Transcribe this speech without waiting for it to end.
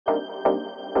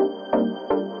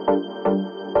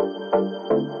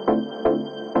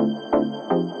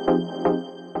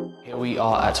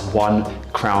are at One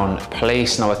Crown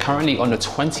Place. Now we're currently on the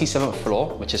 27th floor,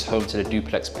 which is home to the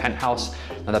duplex penthouse.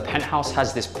 Now the penthouse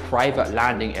has this private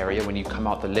landing area when you come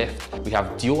out the lift. We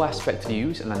have dual aspect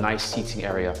views and a nice seating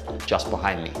area just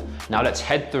behind me. Now let's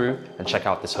head through and check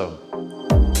out this home.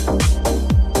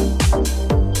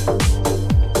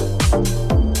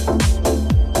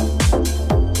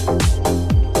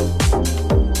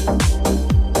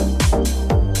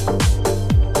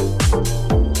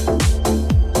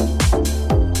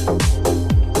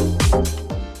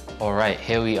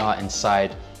 Here we are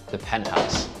inside the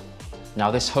penthouse. Now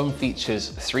this home features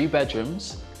 3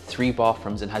 bedrooms, 3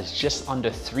 bathrooms, and has just under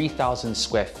 3,000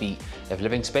 square feet of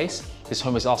living space. This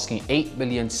home is asking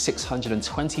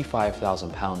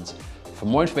 £8,625,000. For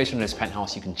more information on this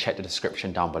penthouse, you can check the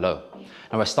description down below.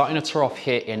 Now we're starting to tour off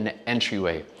here in the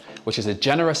entryway, which is a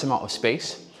generous amount of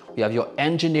space. We have your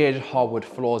engineered hardwood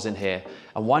floors in here.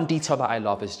 And one detail that I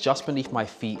love is just beneath my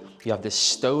feet, you have this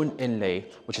stone inlay,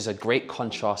 which is a great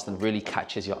contrast and really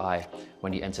catches your eye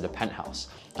when you enter the penthouse.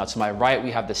 Now to my right,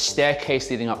 we have the staircase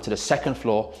leading up to the 2nd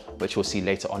floor, which we'll see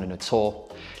later on in the tour.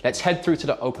 Let's head through to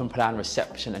the open plan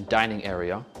reception and dining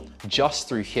area, just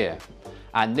through here.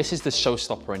 And this is the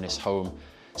showstopper in this home.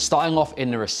 Starting off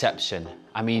in the reception,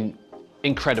 I mean,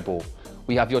 incredible.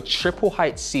 We have your triple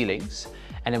height ceilings,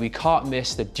 and then we can't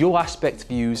miss the dual aspect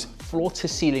views, floor to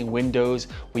ceiling windows.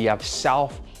 We have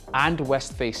south and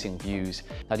west facing views.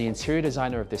 Now the interior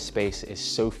designer of this space is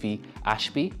Sophie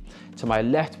Ashby. To my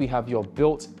left, we have your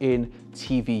built-in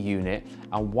TV unit.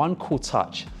 And one cool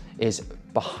touch is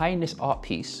behind this art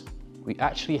piece, we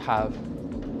actually have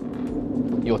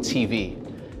your TV.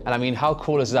 And I mean, how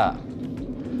cool is that?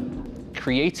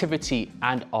 Creativity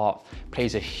and art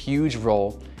plays a huge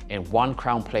role in One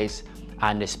Crown Place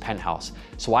and this penthouse.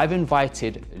 So I've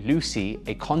invited Lucy,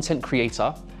 a content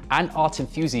creator and art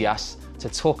enthusiast, to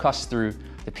talk us through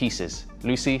the pieces.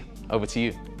 Lucy, over to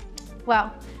you.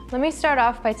 Well, let me start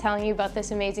off by telling you about this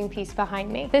amazing piece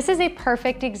behind me. This is a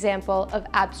perfect example of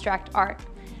abstract art.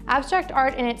 Abstract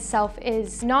art in itself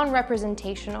is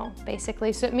non-representational,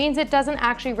 basically, so it means it doesn't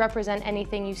actually represent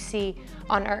anything you see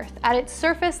on Earth. At its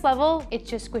surface level, it's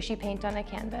just squishy paint on a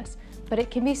canvas, but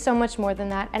it can be so much more than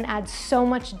that and add so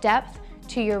much depth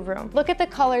to your room. Look at the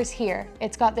colors here.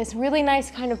 It's got this really nice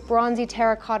kind of bronzy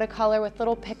terracotta color with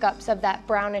little pickups of that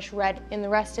brownish red in the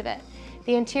rest of it.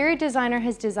 The interior designer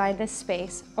has designed this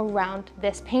space around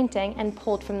this painting and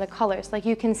pulled from the colors. Like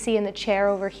you can see in the chair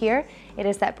over here, it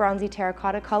is that bronzy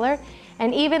terracotta color.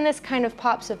 And even this kind of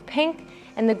pops of pink,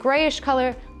 and the grayish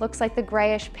color looks like the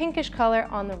grayish pinkish color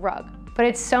on the rug. But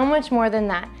it's so much more than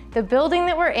that. The building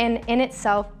that we're in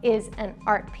itself is an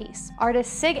art piece.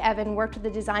 Artist Sig Evan worked with the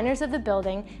designers of the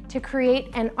building to create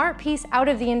an art piece out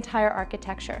of the entire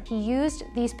architecture. He used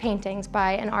these paintings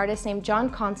by an artist named John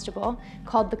Constable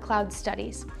called the Cloud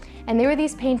Studies. And they were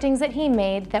these paintings that he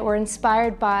made that were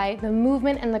inspired by the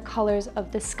movement and the colors of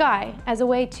the sky as a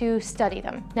way to study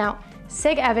them. Now,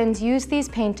 Sig Evans used these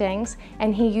paintings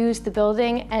and he used the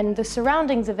building and the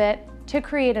surroundings of it to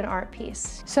create an art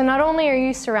piece. So not only are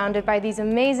you surrounded by these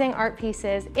amazing art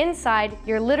pieces, inside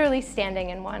you're literally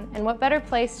standing in one. And what better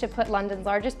place to put London's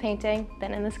largest painting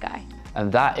than in the sky? And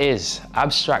that is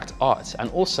abstract art and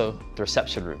also the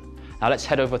reception room. Now let's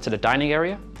head over to the dining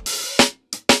area.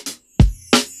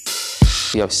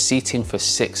 We have seating for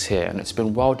 6 here and it's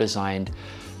been well designed.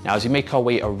 Now as we make our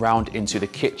way around into the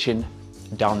kitchen,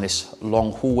 down this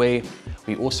long hallway,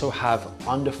 we also have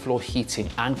underfloor heating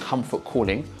and comfort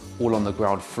cooling all on the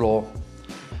ground floor.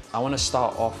 I want to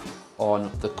start off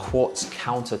on the quartz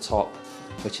countertop,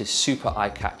 which is super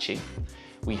eye-catching.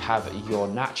 We have your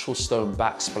natural stone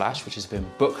backsplash, which has been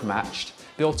book matched,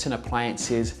 built-in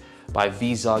appliances by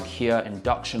VZUG here,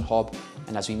 induction hob,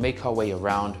 and as we make our way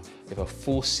around, we have a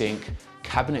full sink,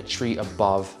 cabinetry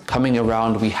above. Coming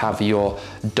around, we have your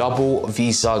double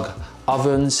VZUG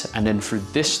ovens, and then through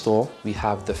this door, we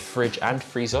have the fridge and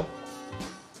freezer.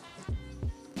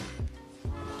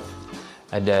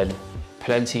 And then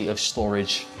plenty of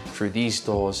storage through these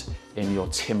doors in your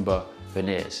timber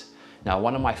veneers. Now,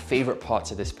 one of my favorite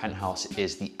parts of this penthouse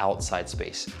is the outside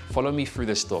space. Follow me through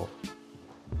this door.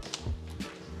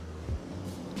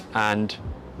 And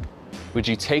would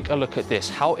you take a look at this?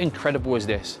 How incredible is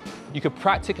this? You could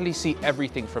practically see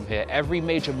everything from here. Every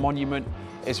major monument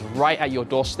is right at your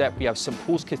doorstep. We have St.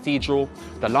 Paul's Cathedral,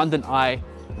 the London Eye,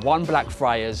 One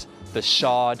Blackfriars, the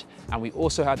Shard, and we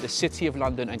also have the City of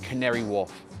London and Canary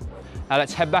Wharf. Now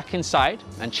let's head back inside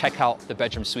and check out the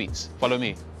bedroom suites. Follow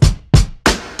me.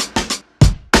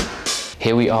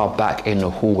 Here we are back in the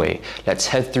hallway. Let's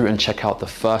head through and check out the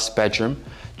first bedroom,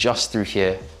 just through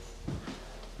here.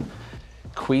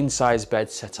 queen size bed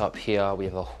set up here. We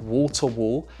have a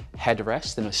wall-to-wall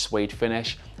headrest in a suede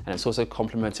finish, and it's also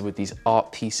complemented with these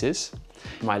art pieces.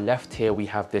 To my left here, we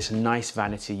have this nice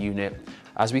vanity unit.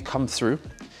 As we come through,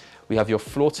 we have your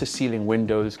floor-to-ceiling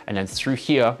windows, and then through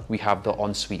here, we have the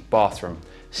ensuite bathroom.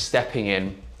 Stepping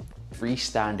in,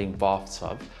 freestanding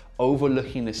bathtub,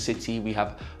 overlooking the city. We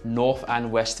have north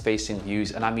and west facing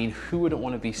views, and I mean, who wouldn't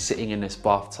want to be sitting in this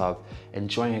bathtub,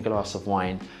 enjoying a glass of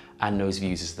wine and those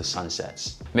views as the sun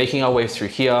sets. Making our way through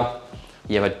here,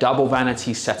 you have a double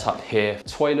vanity set up here,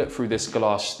 toilet through this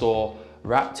glass door,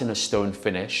 wrapped in a stone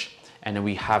finish, and then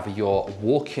we have your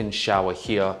walk-in shower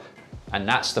here, and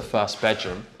that's the first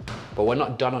bedroom. But we're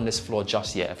not done on this floor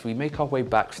just yet. If we make our way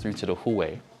back through to the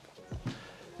hallway,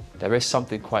 there is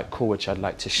something quite cool which I'd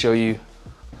like to show you.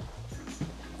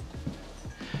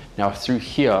 Now through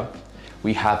here,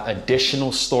 we have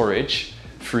additional storage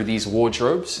through these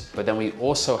wardrobes, but then we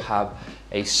also have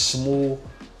a small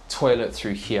toilet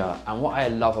through here. And what I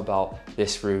love about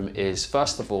this room is,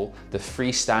 first of all, the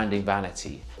freestanding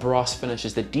vanity. Brass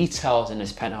finishes, the details in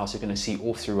this penthouse you're gonna see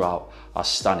all throughout are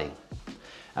stunning.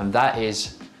 And that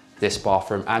is this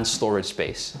bathroom and storage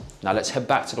space. Now let's head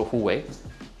back to the hallway.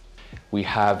 We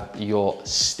have your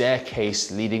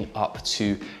staircase leading up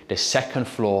to the second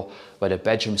floor where the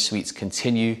bedroom suites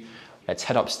continue. Let's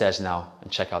head upstairs now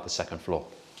and check out the second floor.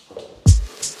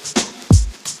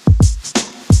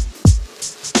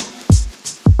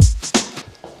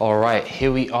 All right,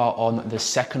 here we are on the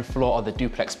second floor of the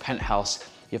duplex penthouse.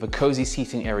 You have a cozy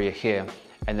seating area here,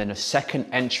 and then a second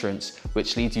entrance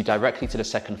which leads you directly to the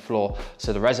second floor.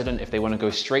 So the resident, if they want to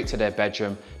go straight to their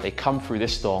bedroom, they come through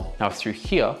this door. Now through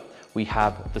here, we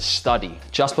have the study.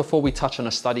 Just before we touch on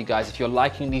the study, guys, if you're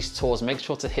liking these tours, make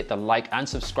sure to hit the like and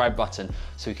subscribe button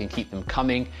so we can keep them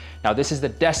coming. Now this is the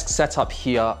desk setup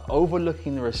here,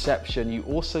 overlooking the reception. You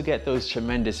also get those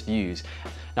tremendous views.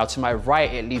 Now to my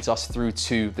right, it leads us through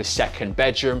to the second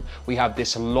bedroom. We have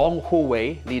this long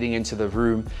hallway leading into the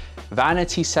room.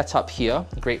 Vanity set up here,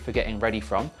 great for getting ready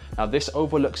from. Now this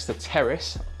overlooks the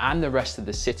terrace and the rest of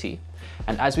the city.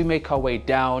 And as we make our way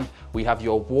down, we have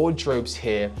your wardrobes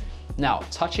here. Now,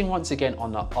 touching once again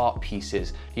on the art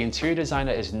pieces, the interior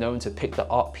designer is known to pick the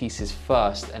art pieces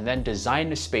first and then design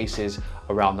the spaces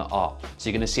around the art. So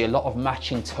you're gonna see a lot of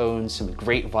matching tones, some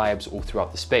great vibes all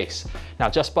throughout the space. Now,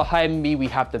 just behind me, we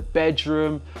have the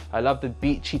bedroom. I love the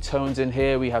beachy tones in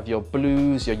here. We have your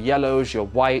blues, your yellows, your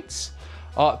whites,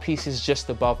 art pieces just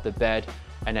above the bed.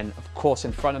 And then of course,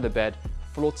 in front of the bed,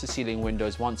 floor to ceiling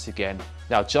windows once again.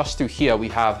 Now, just through here, we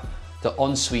have the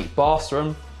ensuite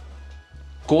bathroom.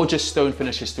 Gorgeous stone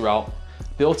finishes throughout,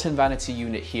 built-in vanity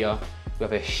unit here. We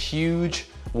have a huge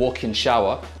walk-in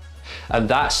shower, and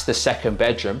that's the second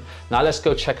bedroom. Now let's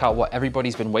go check out what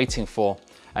everybody's been waiting for,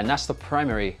 and that's the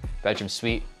primary bedroom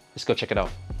suite. Let's go check it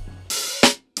out.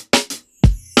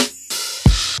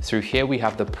 Through here, we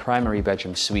have the primary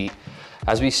bedroom suite.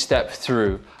 As we step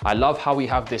through, I love how we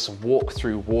have this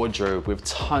walk-through wardrobe with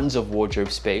tons of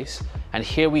wardrobe space. And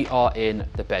here we are in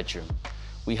the bedroom.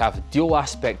 We have dual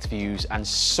aspect views and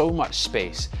so much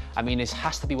space. I mean, this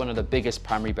has to be one of the biggest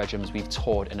primary bedrooms we've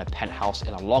toured in a penthouse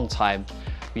in a long time.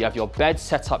 We have your bed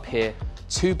set up here,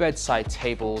 2 bedside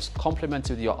tables,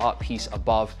 complemented with your art piece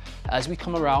above. As we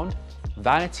come around,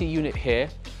 vanity unit here,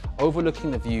 overlooking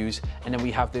the views, and then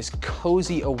we have this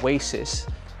cozy oasis,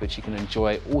 which you can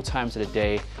enjoy all times of the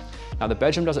day. Now the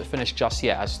bedroom doesn't finish just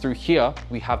yet, as through here,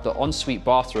 we have the ensuite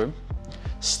bathroom,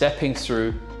 stepping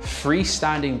through,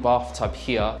 freestanding bathtub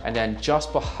here, and then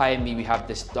just behind me we have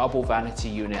this double vanity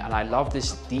unit, and I love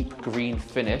this deep green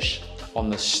finish on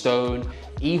the stone.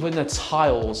 Even the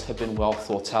tiles have been well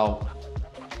thought out.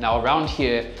 Now around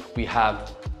here we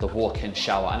have the walk-in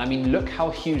shower, and I mean, look how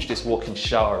huge this walk-in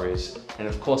shower is. And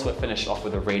of course we're finished off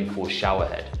with a rainfall shower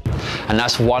head. And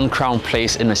that's one crown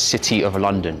place in the city of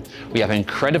London. We have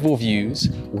incredible views,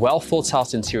 well thought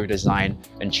out interior design,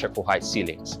 and triple height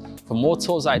ceilings. For more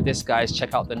tours like this, guys,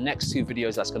 check out the next 2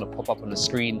 videos that's going to pop up on the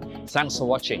screen. Thanks for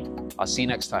watching. I'll see you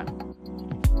next time.